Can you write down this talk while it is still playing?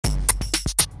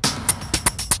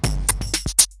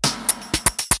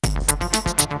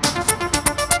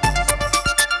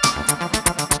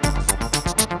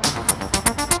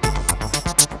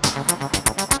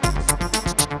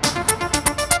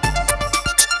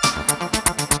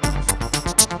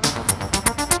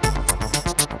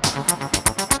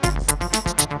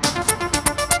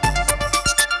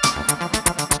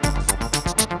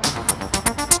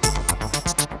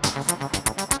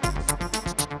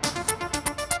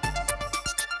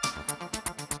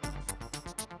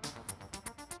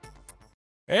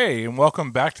Hey, and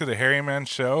welcome back to the Harryman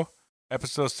Show,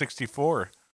 episode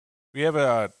 64. We have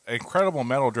an incredible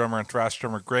metal drummer and thrash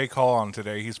drummer, Greg Hall, on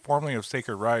today. He's formerly of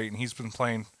Sacred Right, and he's been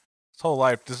playing his whole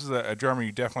life. This is a drummer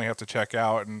you definitely have to check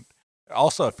out, and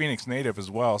also a Phoenix native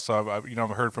as well. So I've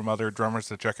heard from other drummers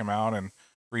to check him out and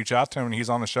reach out to him, and he's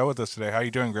on the show with us today. How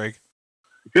you doing, Greg?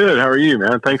 Good. How are you,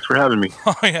 man? Thanks for having me.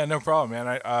 Oh yeah, no problem, man.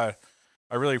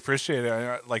 I really appreciate it.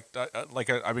 I've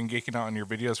been geeking out on your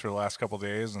videos for the last couple of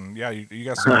days, and yeah, you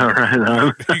got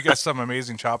some you got some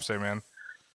amazing chops there, man.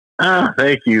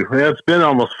 Thank you. Yeah, it's been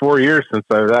almost 4 years since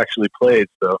I've actually played,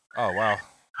 so Oh wow.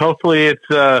 hopefully it's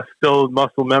still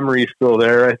muscle memory is still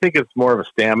there. I think it's more of a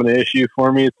stamina issue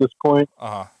for me at this point.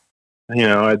 Uh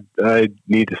huh. I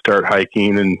need to start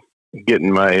hiking and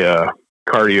getting my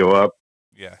cardio up,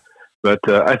 Yeah. but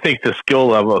I think the skill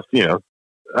levels,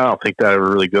 I don't think that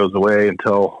ever really goes away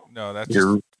until No, that's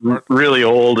you're really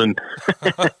old and.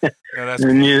 no, that's.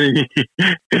 And you,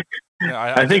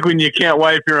 Yeah, I think when you can't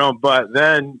wipe your own butt,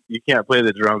 then you can't play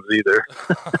the drums either.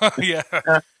 yeah.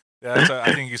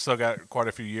 I think you still got quite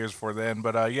a few years for then,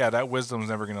 but yeah, that wisdom's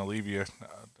never going to leave you.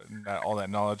 All that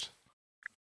knowledge.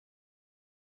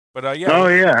 But yeah. Oh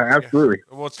yeah, absolutely.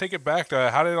 Yeah. Well, let's take it back.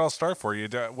 How did it all start for you?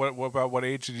 What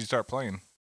age did you start playing?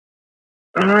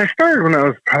 I started when I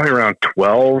was probably around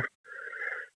 12.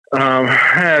 I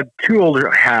have two older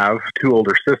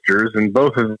sisters, and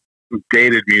both of them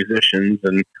dated musicians,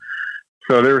 and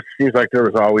so seems like there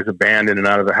was always a band in and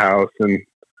out of the house, and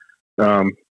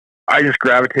I just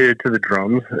gravitated to the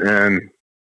drums, and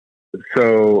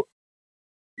so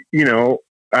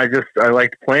I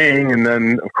liked playing, and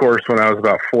then of course when I was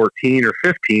about 14 or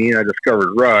 15, I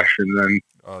discovered Rush, and then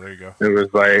oh, there you go. it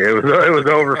was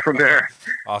over from there.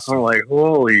 Awesome. I'm like,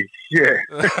 holy shit.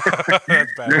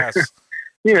 That's badass.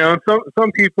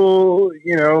 Some people,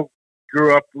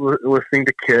 grew up listening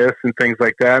to Kiss and things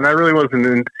like that, and I really wasn't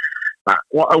in.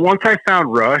 Once I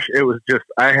found Rush, it was just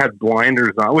I had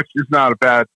blinders on, which is not a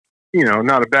bad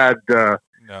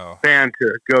No. band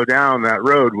to go down that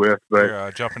road with. But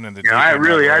You're, jumping into.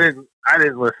 I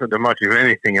didn't listen to much of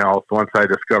anything else once I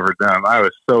discovered them. I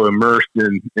was so immersed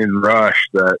in Rush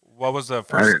that. What was the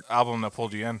first album that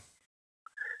pulled you in?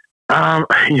 And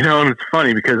it's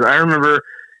funny because I remember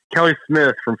Kelly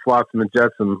Smith from Flotsam and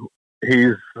Jetsam.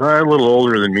 He's a little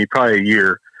older than me, probably a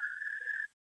year.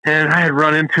 And I had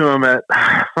run into him at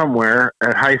somewhere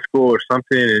at high school or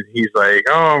something, and he's like,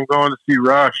 "Oh, I'm going to see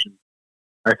Rush." And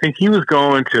I think he was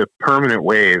going to Permanent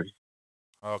Waves.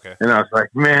 Okay. And I was like,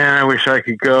 "Man, I wish I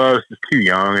could go." I was just too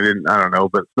young. I don't know.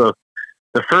 But so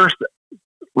the first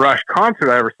Rush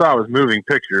concert I ever saw was Moving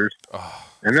Pictures. Oh.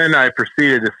 And then I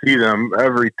proceeded to see them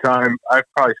every time. I've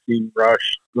probably seen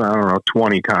Rush,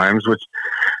 20 times, which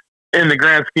in the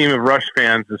grand scheme of Rush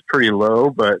fans is pretty low,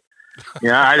 but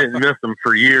I didn't miss them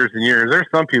for years and years. There's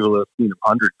some people that have seen them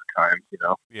hundreds of times,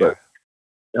 Yeah.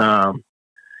 But,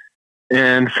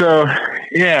 and so,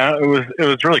 yeah, it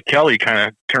was really Kelly kind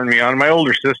of turned me on. My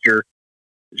older sister,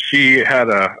 she had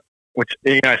which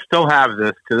I still have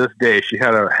this to this day. She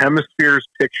had a Hemispheres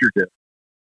picture disc.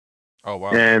 Oh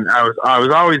wow. And I was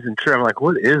always intrigued. I'm like,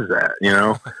 what is that?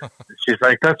 She's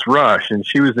like, that's Rush, and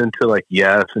she was into like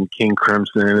Yes and King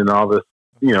Crimson and all this,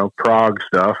 prog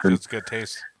stuff. And it's good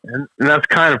taste. And that's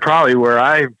kind of probably where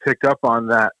I picked up on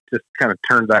that. Just kind of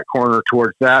turned that corner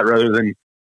towards that rather than,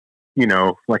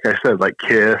 like I said, like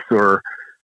Kiss or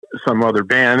some other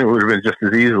band. It would have been just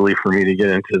as easily for me to get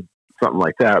into something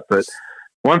like that. But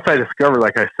once I discovered,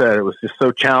 like I said, it was just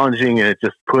so challenging, and it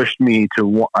just pushed me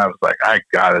to. I was like, I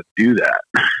gotta do that.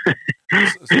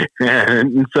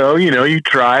 and so you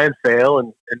try and fail,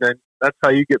 and then that's how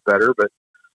you get better. But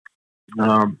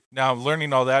now,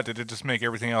 learning all that, did it just make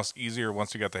everything else easier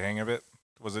once you got the hang of it?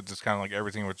 Was it just kind of like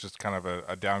everything was just kind of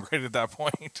a downgrade at that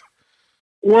point?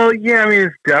 Well, yeah, I mean,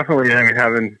 it's definitely.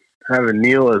 Having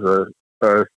Neil as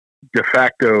a de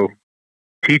facto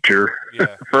teacher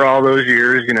for all those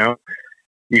years,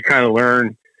 you kind of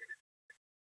learn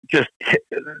just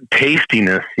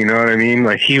tastiness. You know what I mean?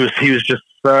 Like he was just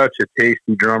such a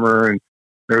tasty drummer, and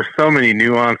there were so many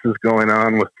nuances going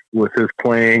on with his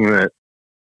playing that,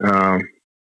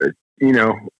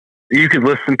 you could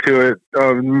listen to it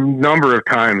a number of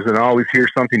times and always hear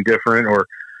something different, or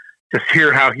just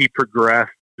hear how he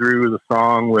progressed through the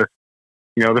song with,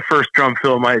 the first drum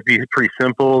fill might be pretty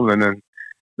simple, and then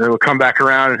it'll come back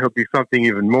around and he'll do something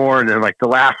even more. And then like the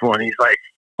last one, he's like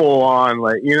full on,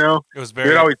 like, it was very,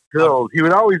 he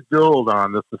would always build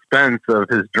on the suspense of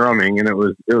his drumming, and it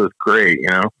was great,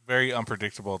 very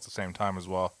unpredictable at the same time as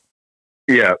well.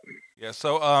 Yeah. Yeah.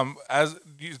 So,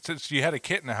 since you had a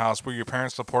kit in the house, were your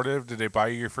parents supportive? Did they buy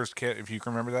you your first kit, if you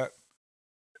can remember that?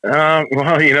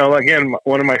 Well, again,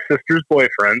 one of my sister's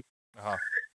boyfriends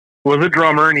was a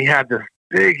drummer, and he had this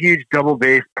big, huge double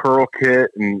bass Pearl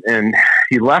kit, and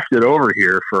he left it over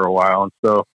here for a while, and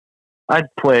so I'd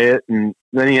play it, and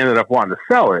then he ended up wanting to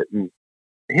sell it, and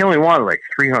he only wanted like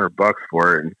 $300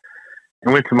 for it, and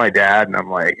I went to my dad, and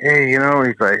I'm like, hey,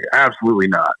 he's like, absolutely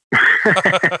not.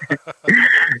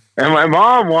 And my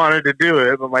mom wanted to do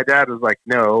it, but my dad was like,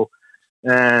 no.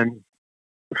 And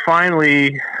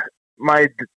finally, my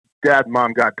dad and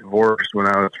mom got divorced when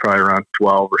I was probably around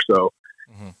 12 or so.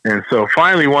 Mm-hmm. And so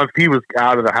finally, once he was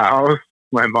out of the house,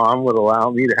 my mom would allow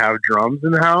me to have drums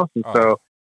in the house. And so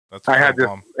I had this,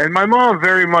 and my mom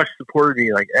very much supported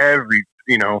me, like every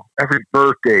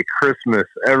birthday, Christmas,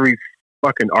 every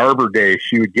fucking Arbor Day,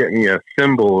 she would get me a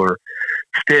cymbal or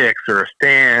sticks or a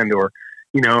stand, or,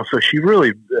 so she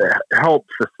really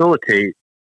helped facilitate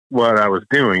what I was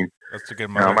doing. That's a good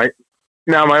mother.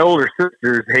 Now my older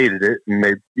sisters hated it, and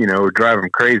they, would drive them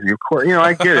crazy. Of course,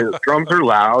 I get it. Drums are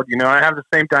loud. I have the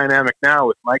same dynamic now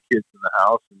with my kids in the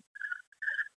house. And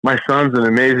my son's an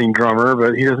amazing drummer,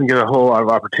 but he doesn't get a whole lot of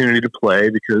opportunity to play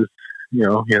because, he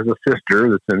has a sister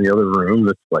that's in the other room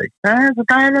that's like, that's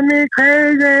driving me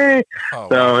crazy. Oh,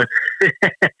 so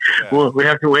yeah. We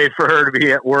have to wait for her to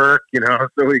be at work,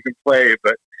 so we can play.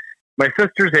 But my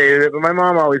sisters hated it, but my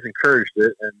mom always encouraged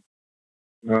it.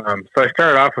 And so I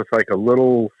started off with like a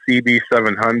little CB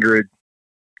 700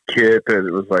 kit that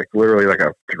it was like literally like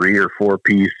a 3 or 4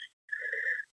 piece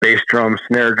bass drum,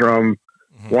 snare drum,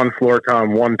 one floor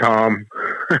tom, one tom.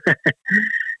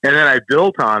 And then I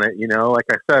built on it, like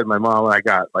I said, my mom and I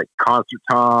got like concert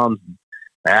toms,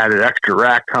 I added extra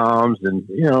rack toms, and,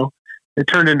 it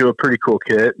turned into a pretty cool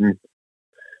kit. And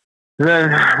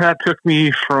then that took me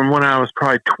from when I was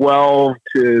probably 12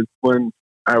 to when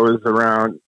I was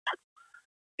around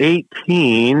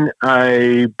 18,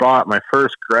 I bought my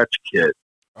first Gretsch kit.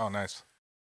 Oh, nice.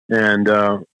 And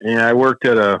I worked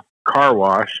at a car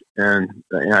wash, and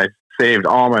I saved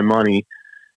all my money.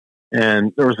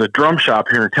 And there was a drum shop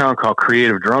here in town called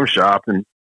Creative Drum Shop, and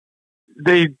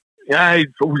I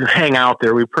would hang out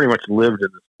there. We pretty much lived in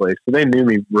this place, so they knew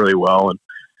me really well, and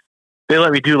they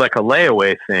let me do like a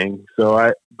layaway thing.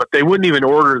 But they wouldn't even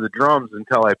order the drums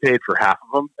until I paid for half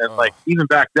of them. And like even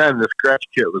back then, this Gretsch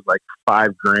kit was like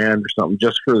 $5,000 or something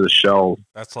just for the shells.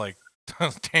 That's like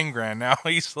 $10,000 now,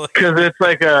 easily. Because it's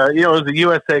like it was a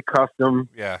USA custom.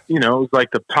 Yeah. It was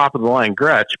like the top of the line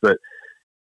Gretsch, but.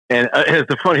 And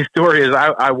the funny story is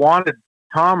I wanted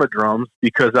Tama drums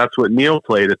because that's what Neil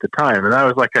played at the time. And I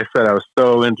was, like I said, I was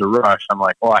so into Rush. I'm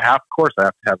like, well, of course I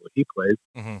have to have what he plays.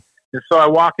 Mm-hmm. And so I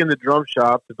walk in the drum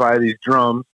shop to buy these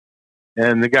drums,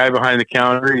 and the guy behind the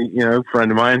counter, a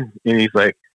friend of mine, and he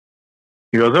goes,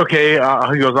 okay,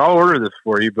 I'll order this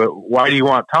for you, but why do you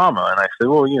want Tama? And I said,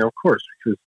 well, of course,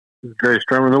 because the greatest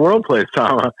drummer in the world plays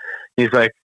Tama. He's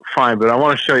like, fine, but I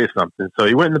want to show you something. So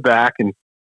he went in the back, and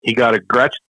he got a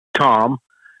Gretsch tom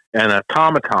and a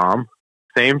tom,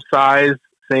 same size,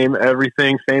 same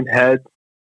everything, same head,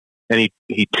 and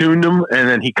he tuned them, and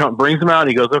then he brings them out, and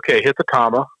he goes, okay, hit the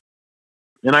tama.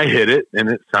 And I hit it, and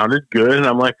it sounded good, and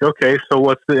I'm like, okay, so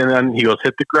and then he goes,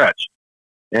 hit the Gretsch.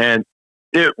 And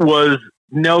it was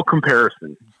no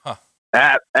comparison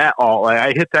at all.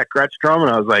 I hit that Gretsch drum,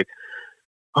 and I was like,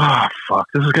 oh, fuck,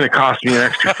 this is going to cost me an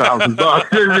extra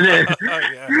 $1,000, isn't it?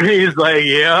 Yeah. He's like,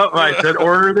 yep. I said,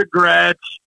 order the Gretsch.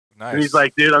 Nice. And he's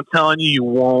like, dude, I'm telling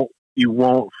you, you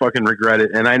won't fucking regret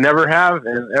it. And I never have.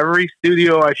 And every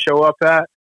studio I show up at,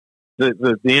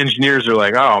 the engineers are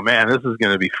like, oh man, this is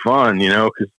going to be fun,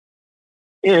 because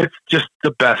it's just the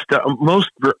best.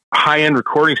 Most high-end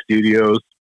recording studios,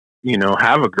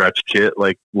 have a Gretsch kit.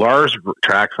 Like Lars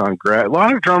tracks on Gretsch. A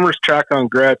lot of drummers track on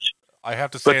Gretsch. I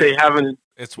have to say, but they haven't.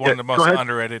 It's one of the most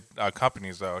underrated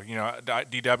companies, though.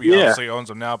 DW obviously owns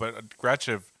them now, but Gretsch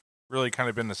have really kind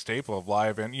of been the staple of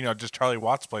live, and just Charlie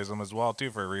Watts plays them as well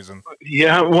too for a reason.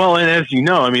 Yeah, well, and as you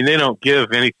know, I mean, they don't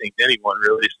give anything to anyone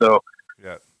really. So,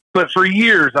 yeah. But for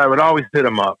years, I would always hit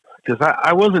them up because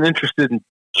I wasn't interested in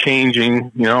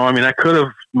changing. I mean, I could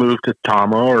have moved to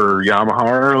Tama or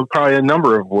Yamaha or probably a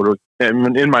number of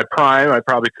and in my prime, I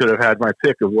probably could have had my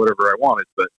pick of whatever I wanted,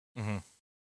 but. Mm-hmm.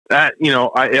 That,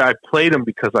 I played them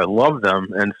because I love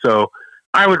them. And so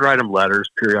I would write them letters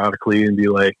periodically and be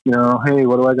like, hey,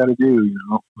 what do I got to do?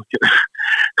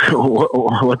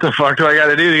 What the fuck do I got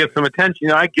to do to get some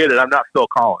attention? I get it. I'm not Phil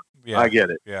Collins. Yeah. I get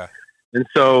it. Yeah. And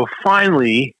so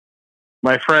finally,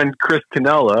 my friend Chris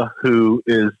Canella, who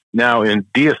is now in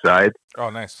Deicide. Oh,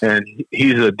 nice. And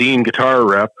he's a Dean guitar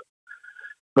rep.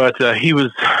 But he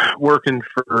was working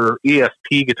for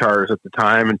ESP Guitars at the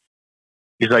time. And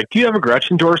he's like, do you have a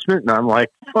Gretsch endorsement? And I'm like,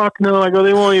 fuck no. I go,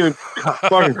 they won't even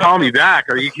fucking call me back.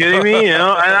 Are you kidding me? You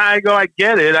know? And I go, I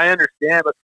get it. I understand.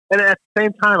 But, and at the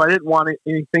same time, I didn't want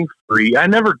anything free. I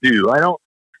never do. I don't.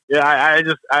 Yeah,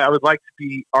 I would like to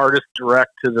be artist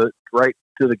direct to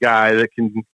the guy that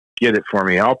can get it for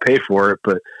me. I'll pay for it,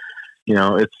 but you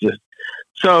know, it's just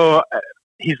so.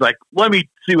 He's like, let me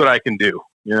see what I can do,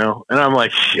 you know? And I'm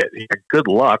like, shit, good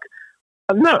luck.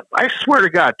 No, I swear to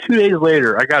God, 2 days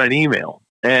later, I got an email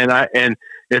and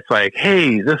it's like,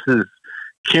 hey, this is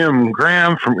Kim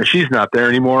Graham she's not there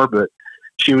anymore, but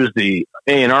she was the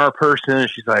A&R person.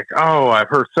 She's like, oh, I've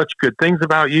heard such good things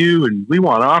about you and we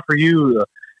want to offer you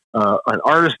an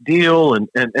artist deal. And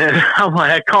I'm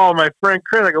like, I call my friend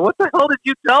Chris. I go, what the hell did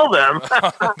you tell them?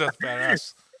 That's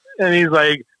badass. And he's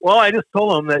like, well, I just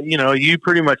told him that, you know, you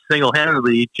pretty much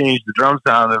single-handedly changed the drum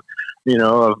sound of, you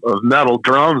know, of metal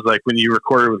drums. Like when you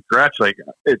recorded with Gretsch, like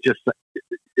it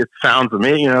sounds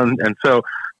amazing. You know? And so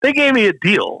they gave me a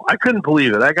deal. I couldn't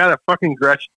believe it. I got a fucking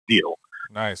Gretsch deal.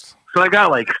 Nice. So I got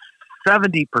like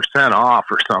 70% off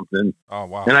or something. Oh,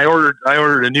 wow. And I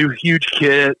ordered a new huge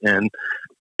kit and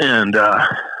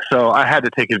so I had to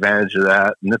take advantage of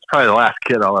that. And it's probably the last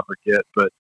kit I'll ever get,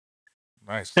 but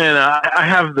nice. And I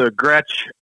have the Gretsch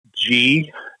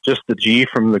G, just the G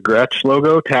from the Gretsch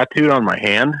logo tattooed on my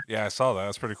hand. Yeah, I saw that.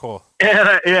 That's pretty cool. And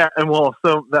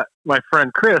so that my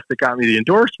friend Chris that got me the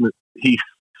endorsement, he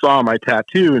saw my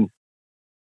tattoo and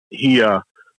he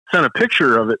sent a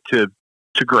picture of it to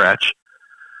Gretsch.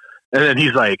 And then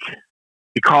he's like,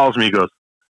 he calls me, he goes,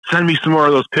 send me some more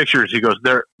of those pictures. He goes,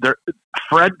 they're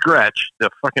Fred Gretsch, the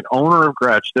fucking owner of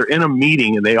Gretsch. They're in a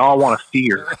meeting and they all want to see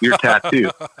your tattoo.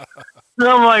 And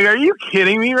I'm like, are you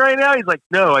kidding me right now? He's like,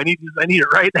 no, I need it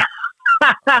right now.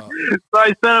 So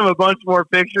I sent him a bunch more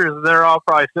pictures and they're all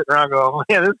probably sitting around going,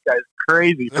 man, this guy's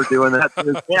crazy for doing that.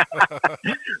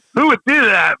 Who would do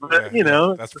that? But you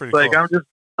know, that's pretty like, cool.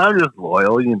 I'm just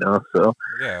loyal, you know, so,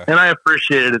 yeah. And I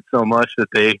appreciated it so much that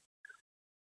they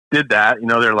did that. You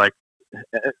know, they're like,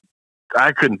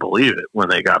 I couldn't believe it when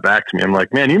they got back to me. I'm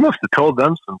like, man, you must have told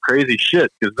them some crazy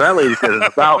shit because that lady said an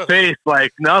about face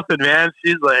like nothing, man.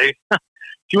 She's like,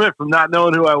 she went from not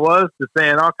knowing who I was to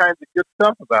saying all kinds of good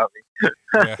stuff about me.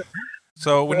 Yeah.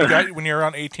 So when you were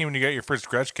around 18, when you got your first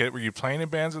Gretsch kit, were you playing in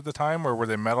bands at the time, or were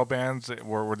they metal bands,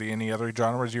 or were there any other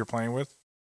genres you were playing with?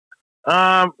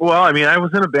 Well, I mean, I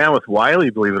was in a band with Wiley,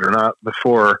 believe it or not,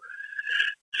 before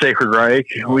Sacred Reich.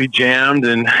 Oh. We jammed,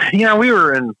 and yeah, we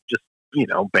were in just, you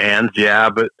know, bands, yeah,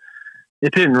 but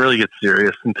it didn't really get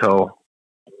serious until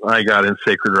I got in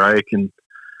Sacred Reich and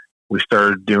we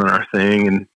started doing our thing.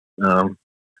 And,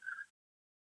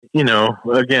 you know,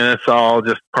 again, it's all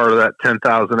just part of that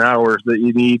 10,000 hours that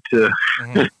you need to,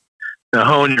 to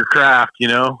hone your craft, you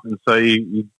know? And so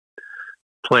you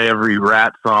play every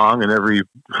Rat song and every,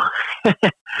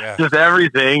 just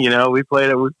everything, you know, we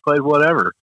played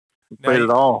whatever. Played it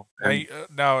all.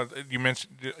 Now you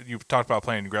mentioned you've talked about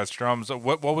playing Gretsch Drums.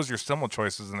 What was your cymbal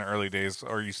choices in the early days?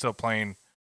 Or are you still playing?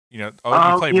 You know,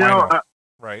 you played vinyl,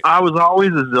 right? I was always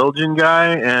a Zildjian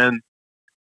guy, and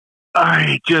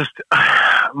I just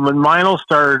when vinyl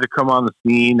started to come on the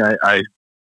scene,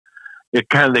 they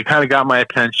kind of got my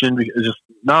attention because just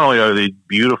not only are they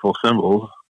beautiful cymbals,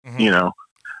 you know,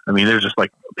 I mean they're just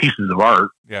like pieces of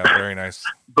art. Yeah, very nice.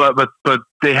 but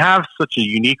they have such a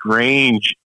unique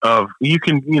range. You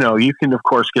can of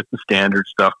course get the standard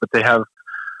stuff, but they have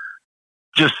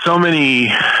just so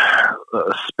many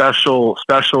special,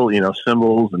 you know,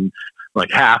 cymbals and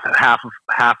like half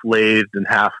lathed and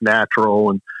half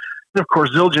natural. And of course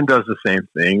Zildjian does the same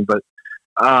thing, but,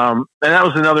 and that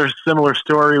was another similar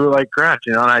story with like Gretsch,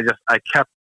 you know, and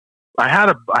I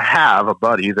have a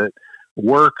buddy that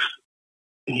works,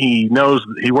 he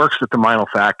works at the Meinl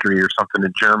factory or something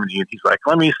in Germany. And he's like,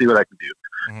 let me see what I can do.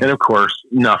 And of course,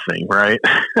 nothing, right?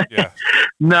 Yeah.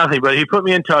 Nothing. But he put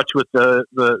me in touch with the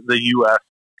U.S.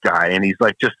 guy, and he's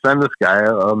like, just send this guy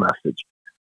a message.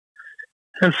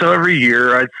 And so every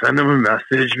year I'd send him a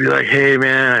message, be like, hey,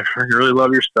 man, I really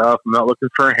love your stuff. I'm not looking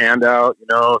for a handout. You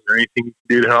know, is there anything you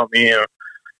can do to help me? I'm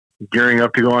gearing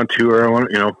up to go on tour. I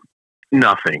want, you know,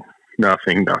 nothing.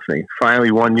 Finally,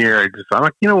 one year, I'm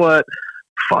like, you know what?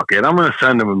 Fuck it. I'm going to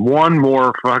send him one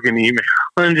more fucking email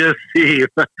and just see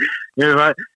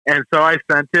and so I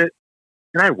sent it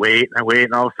and I wait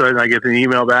and all of a sudden I get an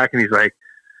email back and he's like,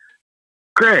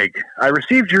 Greg, I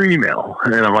received your email.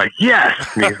 And I'm like,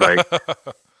 yes. And he's like,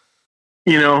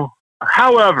 you know,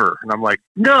 however, and I'm like,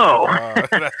 no.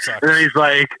 And then he's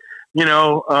like, you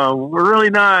know, we're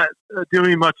really not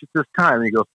doing much at this time. And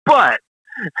he goes, but,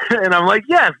 and I'm like,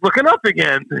 yes, looking up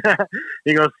again.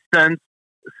 He goes, send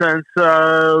since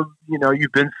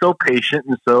you've been so patient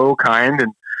and so kind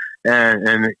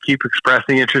and keep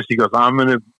expressing interest. He goes, I'm going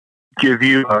to give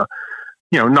you a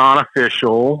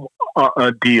non-official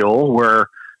a deal where.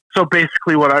 So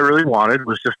basically, what I really wanted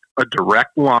was just a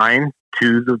direct line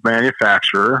to the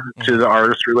manufacturer, to the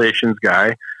artist relations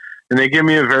guy, and they give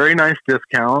me a very nice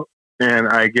discount. And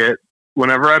I get,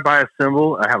 whenever I buy a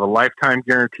cymbal, I have a lifetime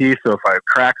guarantee. So if I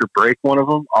crack or break one of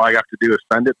them, all I have to do is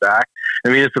send it back. I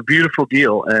mean, it's a beautiful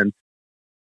deal. And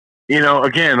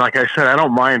again, like I said, I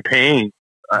don't mind paying.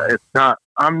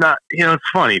 I'm not. It's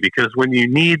funny because when you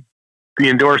need the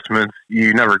endorsements,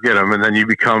 you never get them, and then you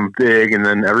become big, and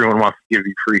then everyone wants to give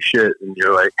you free shit, and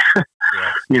you're like,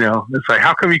 it's like,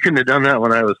 how come you couldn't have done that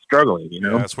when I was struggling?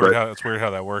 Yeah, it's weird how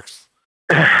that works.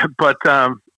 But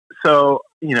so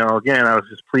again, I was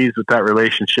just pleased with that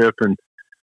relationship, and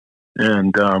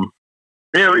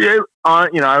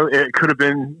it could have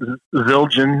been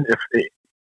Zildjian if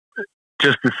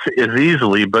just as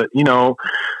easily, but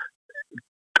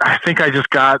I think I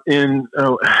just got in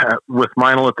with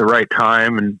Meinl at the right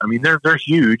time, and I mean they're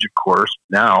huge, of course,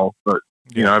 now. But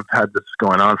I've had this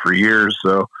going on for years.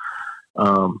 So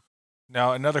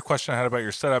now another question I had about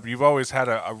your setup: you've always had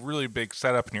a really big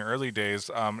setup in your early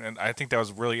days, and I think that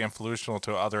was really influential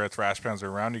to other thrash bands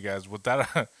around you guys. Was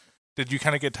that did you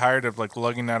kind of get tired of like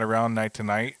lugging that around night to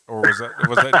night, or was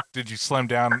that did you slim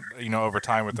down over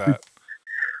time with that?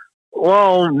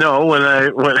 Well, no, when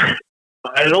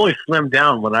I'd only slimmed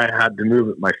down when I had to move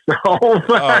it myself.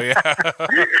 Oh yeah.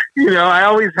 I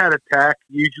always had a tech.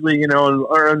 Usually,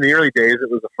 or in the early days, it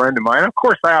was a friend of mine. Of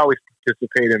course, I always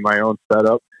participate in my own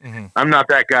setup. Mm-hmm. I'm not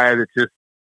that guy that just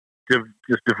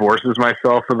divorces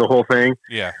myself for the whole thing.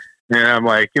 Yeah. And I'm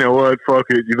like, you know what? Fuck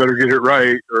it. You better get it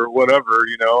right or whatever.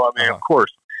 I mean, of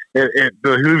course, it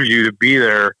behooves you to be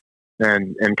there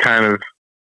and kind of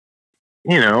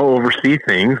oversee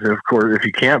things. And of course, if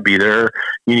you can't be there,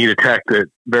 you need a tech that's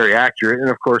very accurate. And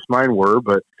of course, mine were,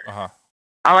 but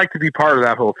I like to be part of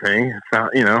that whole thing.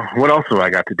 So, what else have I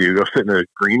got to do? Go sit in a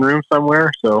green room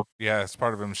somewhere? So yeah, it's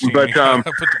part of a machine. But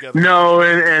put together. No,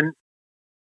 and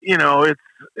it's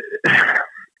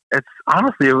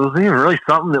honestly, it wasn't even really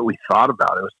something that we thought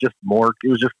about. It was just more. It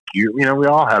was just cute. We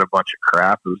all had a bunch of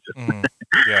crap. It was just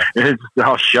it's just,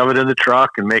 I'll shove it in the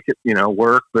truck and make it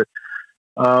work, but.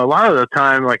 A lot of the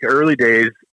time, like early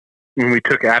days, when we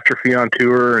took Atrophy on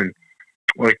tour, and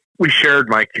like we shared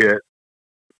my kit,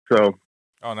 so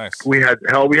nice. We had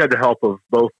help. We had the help of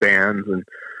both bands, and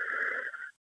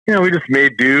we just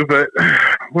made do. But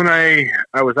when I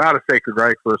was out of Sacred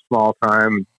Reich for a small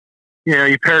time,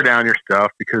 you pare down your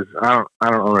stuff because I don't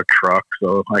own a truck,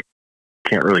 so I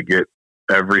can't really get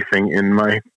everything in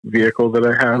my vehicle that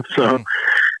I have. So.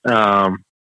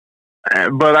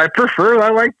 But I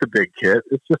like the big kit.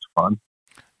 It's just fun.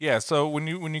 Yeah. So when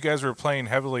you guys were playing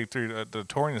heavily through the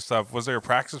touring and stuff, was there a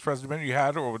practice regimen you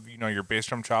had, or your bass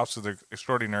drum chops are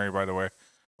extraordinary, by the way,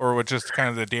 or was just kind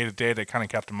of the day to day that kind of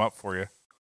kept them up for you?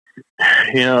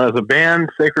 As a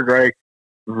band, Sacred Reich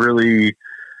really.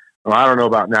 Well, I don't know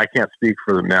about now. I can't speak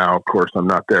for them now. Of course, I'm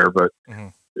not there, but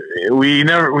we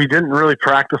didn't really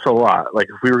practice a lot. Like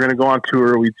if we were going to go on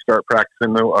tour, we'd start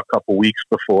practicing a couple weeks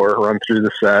before, run through the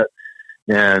set.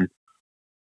 And,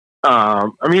 I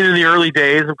mean, in the early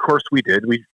days, of course we did,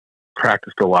 we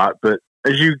practiced a lot, but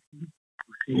as you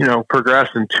progress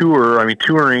and tour, I mean,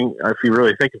 touring, if you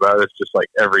really think about it, it's just like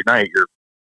every night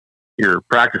you're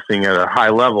practicing at a high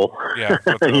level. Yeah.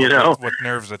 With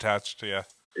nerves attached to you.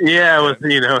 Yeah.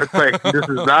 It's like, this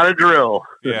is not a drill.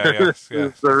 Yeah. This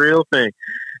is the real thing.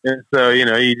 And so,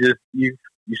 you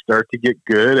start to get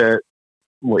good at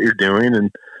what you're doing,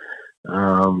 and,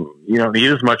 you don't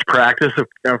need as much practice.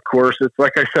 Of course, it's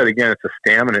like I said, again, it's a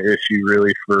stamina issue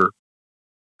really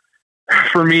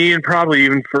for me, and probably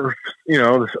even for,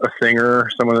 a singer,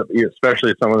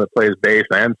 especially someone that plays bass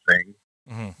and sings.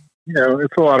 Mm-hmm.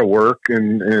 It's a lot of work.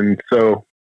 And so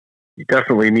you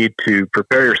definitely need to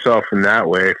prepare yourself in that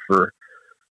way for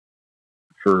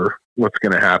what's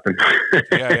going to happen.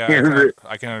 Yeah.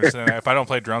 I can understand that. If I don't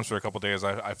play drums for a couple of days,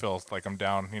 I feel like I'm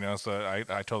down, so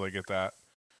I totally get that.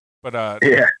 But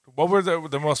what were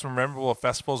the most memorable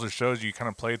festivals or shows you kind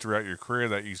of played throughout your career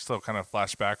that you still kind of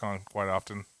flash back on quite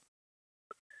often?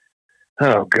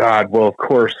 Oh God! Well, of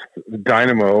course,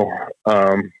 Dynamo,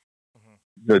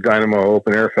 the Dynamo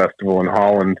Open Air Festival in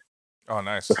Holland. Oh,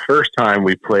 nice! The first time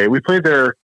we played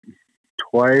there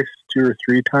twice, 2 or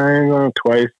 3 times,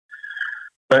 twice.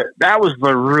 But that was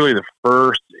really the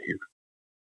first.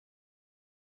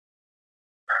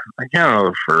 I can't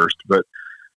know the first, but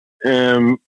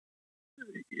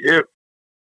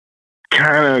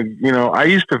kind of, you know, I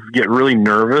used to get really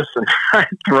nervous and I'd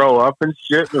throw up and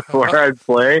shit before I'd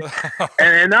play.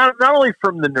 And not only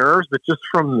from the nerves, but just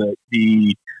from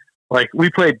the like, we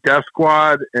played Death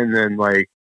Squad, and then, like,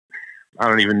 I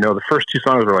don't even know, the first two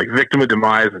songs were like Victim of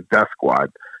Demise and Death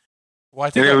Squad. Well, I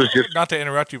think it was just, not to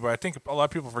interrupt you, but I think a lot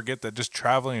of people forget that just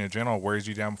traveling in general wears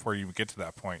you down before you get to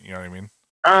that point. You know what I mean?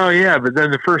 Oh yeah, but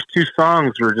then the first two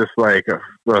songs were just like a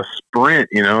sprint,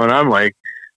 you know, and I'm like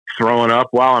throwing up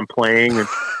while I'm playing. And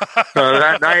so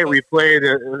that night we played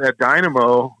at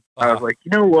Dynamo. I was like,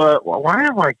 you know what? Why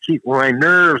do I keep, my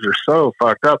nerves are so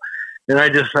fucked up? And I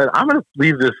just said, I'm going to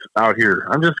leave this out here.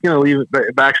 I'm just going to leave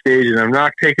it backstage, and I'm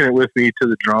not taking it with me to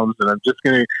the drums. And I'm just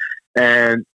going to,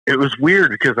 and it was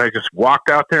weird because I just walked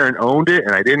out there and owned it,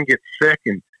 and I didn't get sick.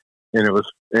 And it was,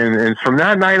 and from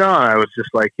that night on, I was just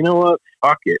like, you know what?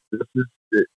 Fuck it. This is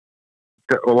it.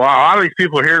 A lot of these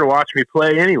people are here to watch me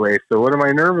play anyway. So what am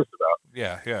I nervous about?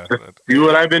 Yeah. Just do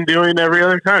what I've been doing every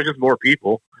other time. Just more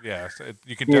people. Yeah. So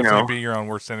you can definitely be your own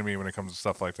worst enemy when it comes to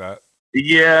stuff like that.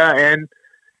 Yeah. And,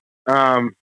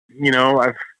 you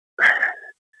know,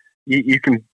 you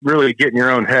can really get in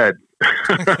your own head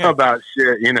about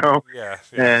shit, you know? Yeah.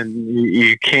 And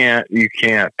you can't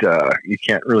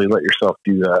really let yourself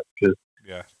do that. Cause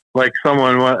like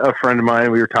a friend of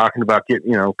mine, we were talking about getting,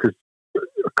 you know, cause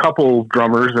a couple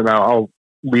drummers, and I'll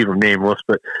leave them nameless,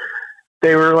 but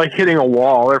they were like hitting a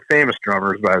wall. They're famous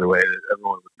drummers, by the way, that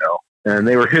everyone would know. And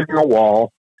they were hitting a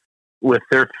wall with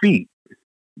their feet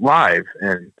live.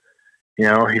 And, you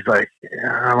know, he's like,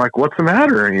 I'm like, what's the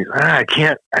matter? And he's like, I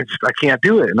can't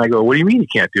do it. And I go, what do you mean you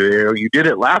can't do it? You did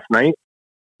it last night.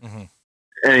 Mm-hmm.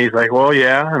 And he's like, well,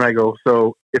 yeah. And I go,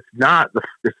 so it's not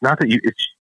that you,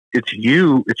 it's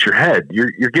you, it's your head.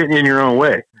 You're getting in your own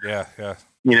way. Yeah.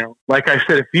 You know, like I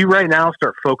said, if you right now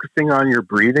start focusing on your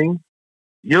breathing,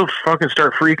 you'll fucking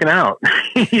start freaking out.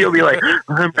 You'll be like,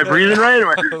 am I breathing right?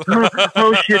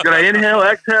 Oh shit, did I inhale,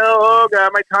 exhale? Oh god,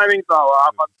 my timing's all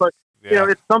off. But you know,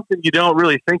 it's something you don't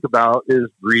really think about is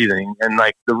breathing, and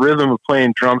like the rhythm of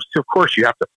playing drums. Of course, you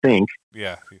have to think.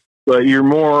 Yeah. But you're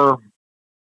more,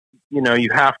 you know,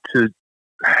 you have to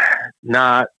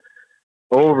not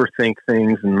overthink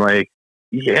things, and like,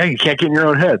 you can't get in your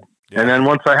own head. Yeah. And then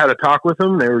once I had a talk with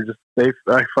them,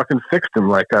 I fucking fixed them.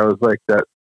 Like I was like that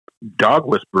dog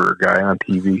whisperer guy on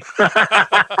TV.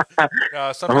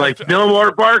 I'm like, no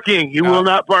more barking. You will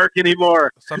not bark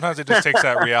anymore. Sometimes it just takes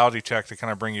that reality check to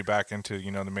kind of bring you back into,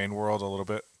 you know, the main world a little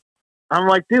bit. I'm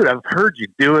like, dude, I've heard you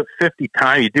do it 50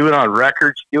 times. You do it on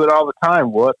records. You do it all the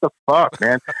time. What the fuck,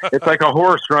 man? It's like a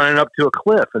horse running up to a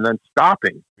cliff and then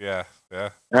stopping. Yeah.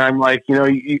 And I'm like, you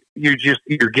know,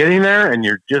 you're getting there, and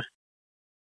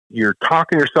you're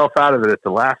talking yourself out of it at the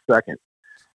last second.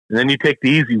 And then you take the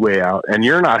easy way out, and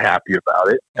you're not happy about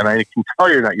it. And I can tell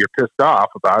you're pissed off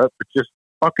about it, but just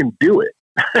fucking do it.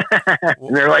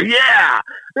 And they're like, yeah,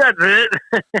 that's it.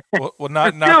 Well,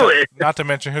 not to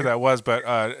mention who that was, but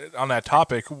on that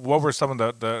topic, what were some of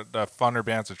the funner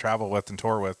bands to travel with and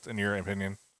tour with, in your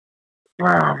opinion?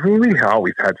 Well, we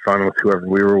always had fun with whoever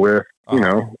we were with, you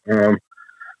know.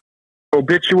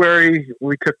 Obituary,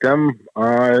 we took them,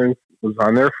 was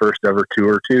on their first ever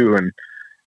tour too, and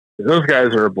those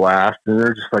guys are a blast, and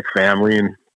they're just like family,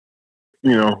 and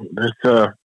you know, there's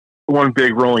one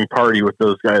big rolling party with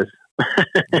those guys.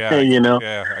 Yeah, you know,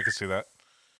 yeah, I can see that,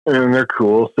 and they're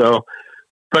cool. So,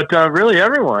 but really,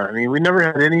 everyone. I mean, we never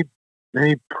had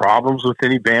any problems with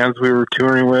any bands we were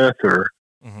touring with, or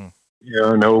you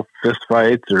know, no fist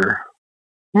fights, or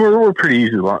we're pretty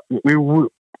easy.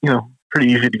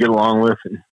 Pretty easy to get along with.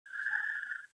 And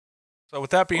so with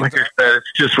that being like I said,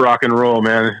 it's just rock and roll,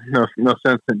 man. No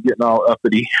sense in getting all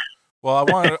uppity. Well, I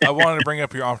wanted to bring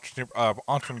up your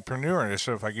entrepreneur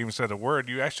initiative, if I even said a word.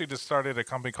 You actually just started a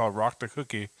company called Rock the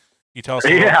Cookie. Can you tell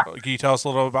us a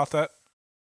little about that?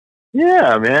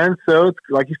 Yeah, man. So it's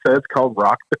like you said, it's called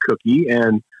Rock the Cookie,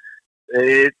 and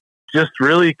it just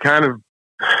really kind of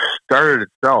started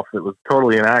itself. It was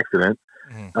totally an accident.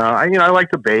 I like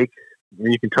to bake. I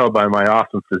mean, you can tell by my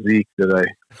awesome physique that I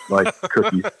like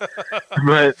cookies.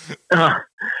 But,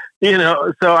 you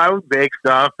know, so I would bake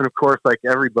stuff. And, of course, like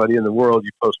everybody in the world, you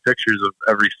post pictures of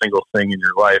every single thing in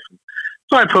your life. And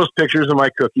so I post pictures of my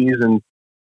cookies, and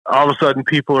all of a sudden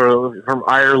people are from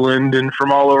Ireland and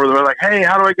from all over. They're like, hey,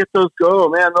 how do I get those? Go,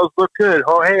 man, those look good.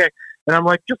 Oh, hey. And I'm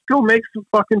like, just go make some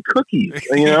fucking cookies,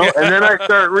 you know? And then I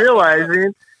start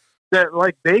realizing that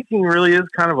like baking really is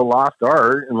kind of a lost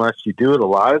art unless you do it a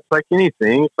lot. It's like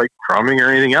anything. It's like crumbing or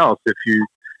anything else. If you,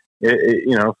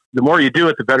 you know, the more you do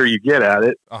it, the better you get at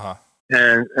it.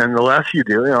 And the less you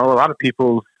do, you know, a lot of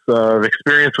people's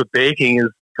experience with baking is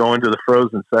going to the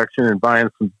frozen section and buying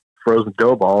some frozen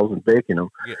dough balls and baking them.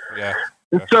 Yeah.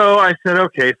 And so I said,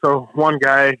 okay. So one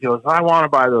guy goes, I want to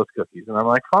buy those cookies. And I'm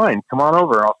like, fine, come on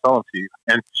over. I'll sell them to you.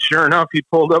 And sure enough, he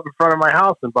pulled up in front of my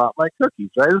house and bought my cookies.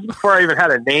 Right? This is before I even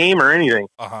had a name or anything.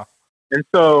 Uh-huh. And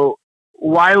so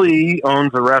Wiley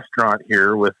owns a restaurant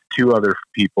here with two other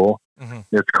people. Mm-hmm.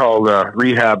 It's called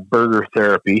Rehab Burger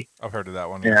Therapy. I've heard of that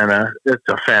one. Yeah. And it's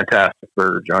a fantastic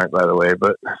burger joint, by the way.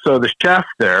 But so the chef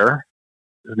there,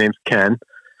 his name's Ken.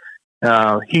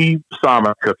 He saw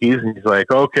my cookies and he's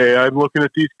like, okay, I'm looking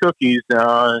at these cookies.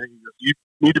 You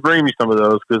need to bring me some of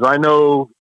those because I know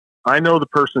the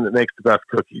person that makes the best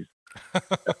cookies.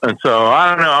 And so I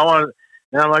don't know.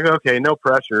 And I'm like, okay, no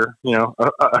pressure. You know,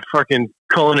 a fucking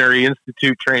Culinary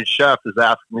Institute trained chef is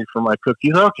asking me for my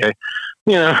cookies. Okay.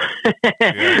 You know,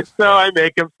 so I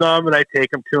make him some and I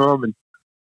take them to him and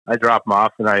I drop them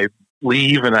off and I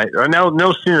leave and I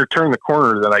no sooner turn the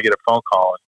corner than I get a phone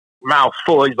call. Mouth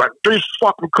full. He's like, these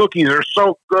fucking cookies are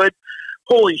so good.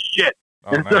 Holy shit.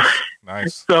 Oh, and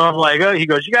nice. So I'm like, he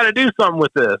goes, you got to do something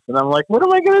with this. And I'm like, what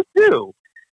am I going to do?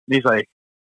 And he's like,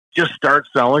 just start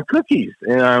selling cookies.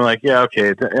 And I'm like, yeah,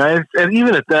 okay. And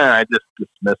even at that, I just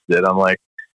dismissed it. I'm like,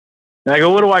 and I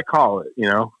go, what do I call it? You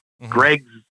know, Greg's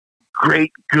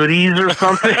Great Goodies or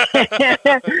something.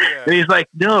 And he's like,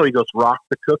 no, he goes, Rock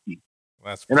the Cookie.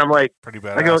 And I'm like, pretty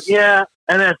badass. I go, yeah.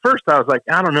 And at first I was like,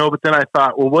 I don't know. But then I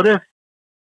thought, well, what if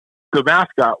the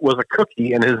mascot was a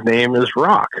cookie and his name is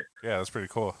Rock? Yeah, that's pretty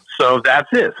cool. So that's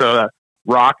it. So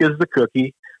Rock is the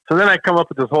cookie. So then I come up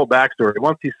with this whole backstory.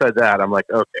 Once he said that, I'm like,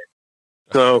 okay.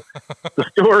 So the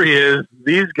story is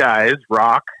these guys,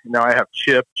 Rock. Now I have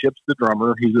Chip. Chip's the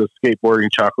drummer. He's a skateboarding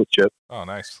chocolate chip. Oh,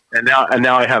 nice. And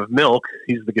now I have Milk.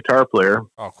 He's the guitar player.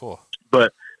 Oh, cool.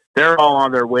 But they're all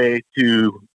on their way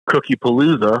to Cookie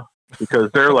Palooza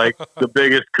because they're like the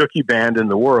biggest cookie band in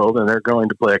the world, and they're going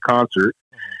to play a concert.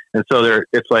 And so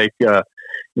it's like the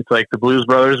Blues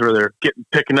Brothers where they're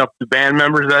picking up the band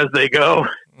members as they go.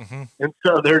 Mm-hmm. And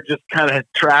so they're just kind of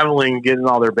traveling, getting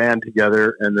all their band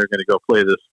together, and they're going to go play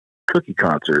this cookie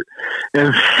concert.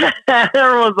 And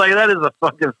everyone's like, that is the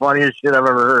fucking funniest shit I've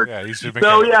ever heard. Yeah, you should make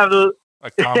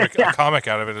a comic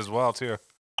out of it as well, too.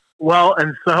 Well,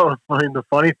 and so the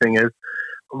funny thing is,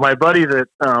 my buddy that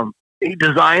he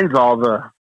designs all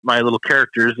my little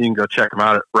characters. You can go check him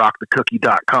out at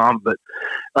rockthecookie.com. But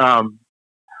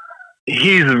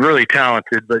he's really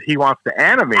talented, but he wants to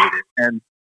animate it. And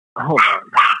hold on,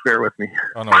 bear with me.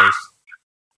 Oh, no worries.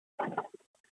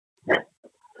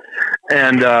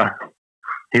 And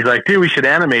he's like, dude, we should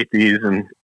animate these. And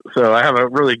so I have a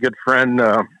really good friend.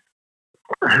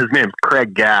 His name's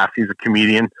Craig Gass. He's a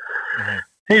comedian. Mm-hmm.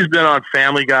 He's been on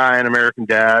Family Guy and American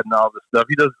Dad and all this stuff.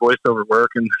 He does voiceover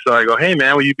work. And so I go, hey,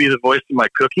 man, will you be the voice of my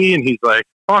cookie? And he's like,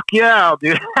 fuck yeah, I'll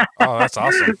do that. Oh, that's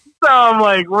awesome. So I'm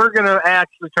like, we're going to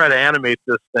actually try to animate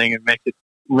this thing and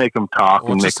make them talk.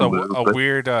 Well, and just make a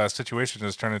weird situation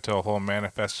has turned into a whole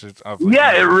manifestation of.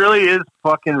 Yeah, it really is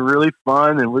fucking really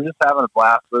fun. And we're just having a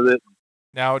blast with it.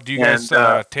 Now, do you guys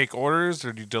take orders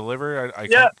or do you deliver?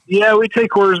 Yeah, we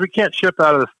take orders. We can't ship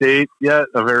out of the state yet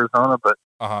of Arizona, but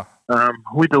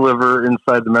we deliver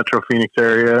inside the Metro Phoenix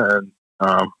area,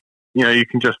 and you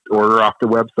can just order off the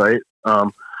website.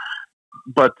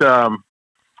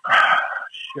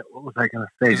 Shit, what was I going to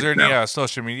say? Is there any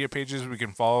social media pages we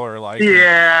can follow or like?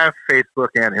 Yeah, Facebook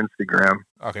and Instagram.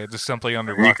 Okay, just simply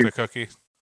under Rock the Cookie.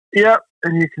 Yep,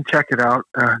 and you can check it out.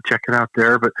 Check it out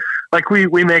there. But like we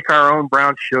make our own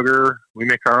brown sugar. We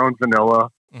make our own vanilla.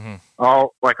 Mm-hmm.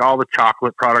 All the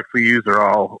chocolate products we use are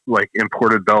all like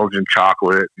imported Belgian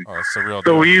chocolate. Oh, it's a real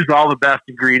so deal. We use all the best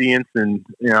ingredients, and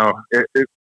it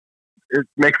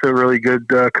makes a really good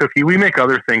cookie. We make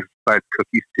other things besides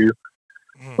cookies too,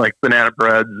 like banana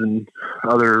breads and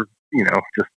other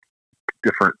just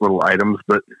different little items.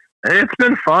 But it's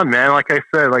been fun, man. Like I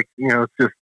said, it's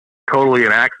just totally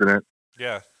an accident.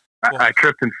 Yeah. Well, I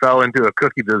tripped and fell into a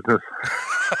cookie business.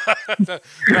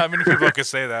 Not many people can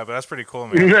say that, but that's pretty cool,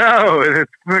 man. No,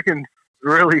 it's freaking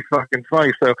really fucking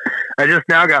funny. So I just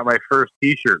now got my first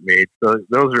T-shirt made. So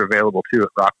those are available too at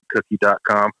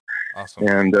rockthecookie.com. Awesome.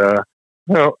 And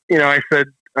I said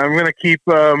I'm gonna keep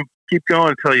going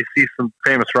until you see some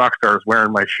famous rock stars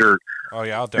wearing my shirt. Oh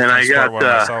yeah, I'll definitely start one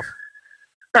myself.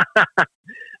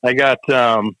 I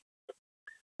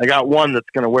got one that's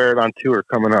gonna wear it on tour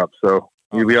coming up. So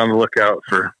you'll be on the lookout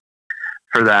for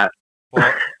that.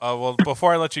 Well,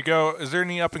 before I let you go, is there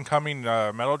any up-and-coming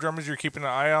metal drummers you're keeping an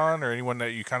eye on, or anyone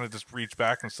that you kind of just reach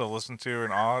back and still listen to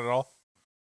and awe at all?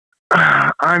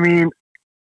 I mean,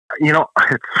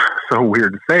 it's so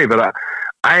weird to say, but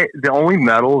the only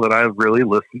metal that I really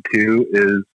listen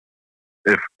to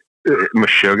is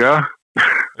Meshuggah.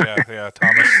 Yeah,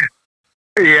 Thomas.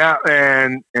 Yeah,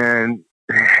 and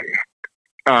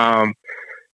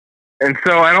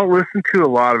so I don't listen to a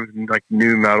lot of like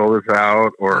new metal that's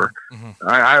out, or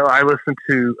I listen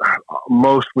to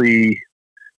mostly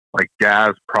like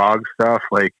jazz prog stuff,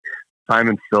 like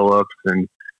Simon Phillips and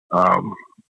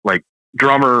like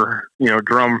drummer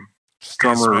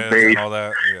Smith bass, and all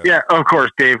that. Yeah, of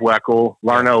course, Dave Weckl,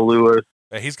 Larnell Lewis.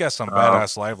 Yeah, he's got some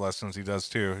badass live lessons he does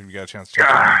too. If you got a chance to check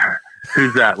him out.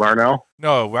 Who's that, Larnell?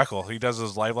 No, Weckl. He does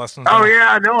his live lessons. Oh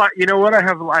yeah, no. You know what?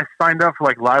 I signed up for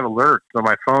like live alerts, so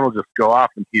my phone will just go off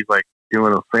and he's like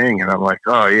doing a thing, and I'm like,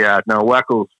 oh yeah, no,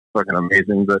 Weckl's fucking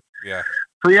amazing. But yeah,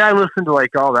 so yeah, I listen to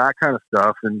like all that kind of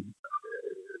stuff, and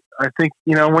I think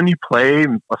when you play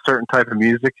a certain type of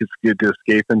music, it's good to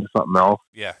escape into something else.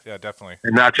 Yeah, definitely,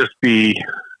 and not just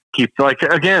keep like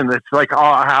again. It's like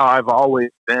how I've always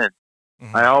been.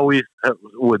 I always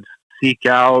would seek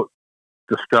out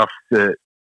the stuff that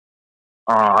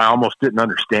I almost didn't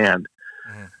understand.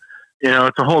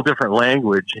 It's a whole different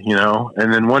language,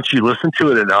 and then once you listen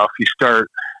to it enough, you start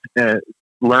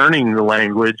learning the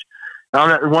language.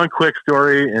 Now, one quick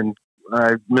story, and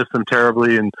I miss him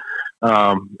terribly, and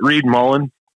Reed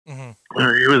Mullen, he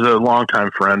was a longtime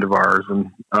friend of ours,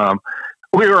 and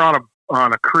we were on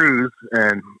a cruise,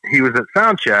 and he was at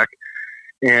soundcheck,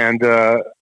 and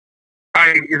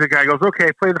the guy goes,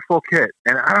 okay, play the full kit.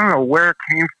 And I don't know where it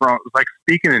came from. It was like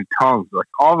speaking in tongues. Like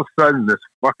all of a sudden this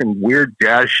fucking weird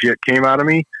jazz shit came out of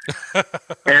me.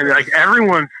 And like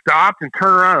everyone stopped and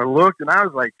turned around and looked, and I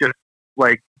was like just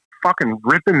like fucking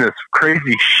ripping this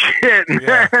crazy shit. And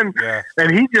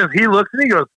he looks and he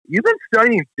goes, you've been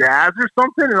studying jazz or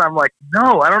something? And I'm like,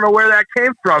 no, I don't know where that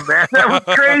came from, man. That was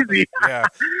crazy.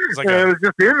 It was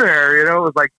just in there, it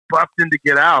was like busting to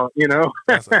get out, Yeah,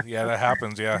 that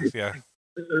happens. Yeah.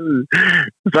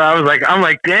 So I'm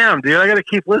like, damn, dude, I got to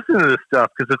keep listening to this stuff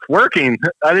because it's working.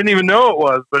 I didn't even know it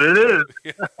was, but it is.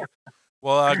 Yeah.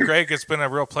 Well, Greg, it's been a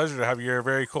real pleasure to have you. You're a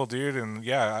very cool dude, and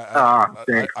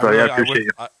thanks.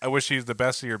 I wish you the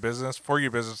best of your business,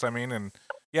 I mean, and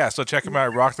so check him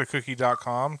out at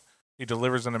rockthecookie.com. He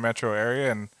delivers in the metro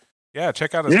area, and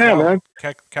check out his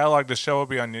catalog. The show will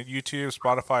be on YouTube,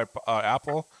 Spotify,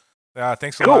 Apple.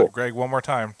 Thanks a lot, Greg. One more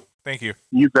time. Thank you.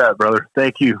 You bet, brother.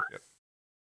 Thank you. Yep.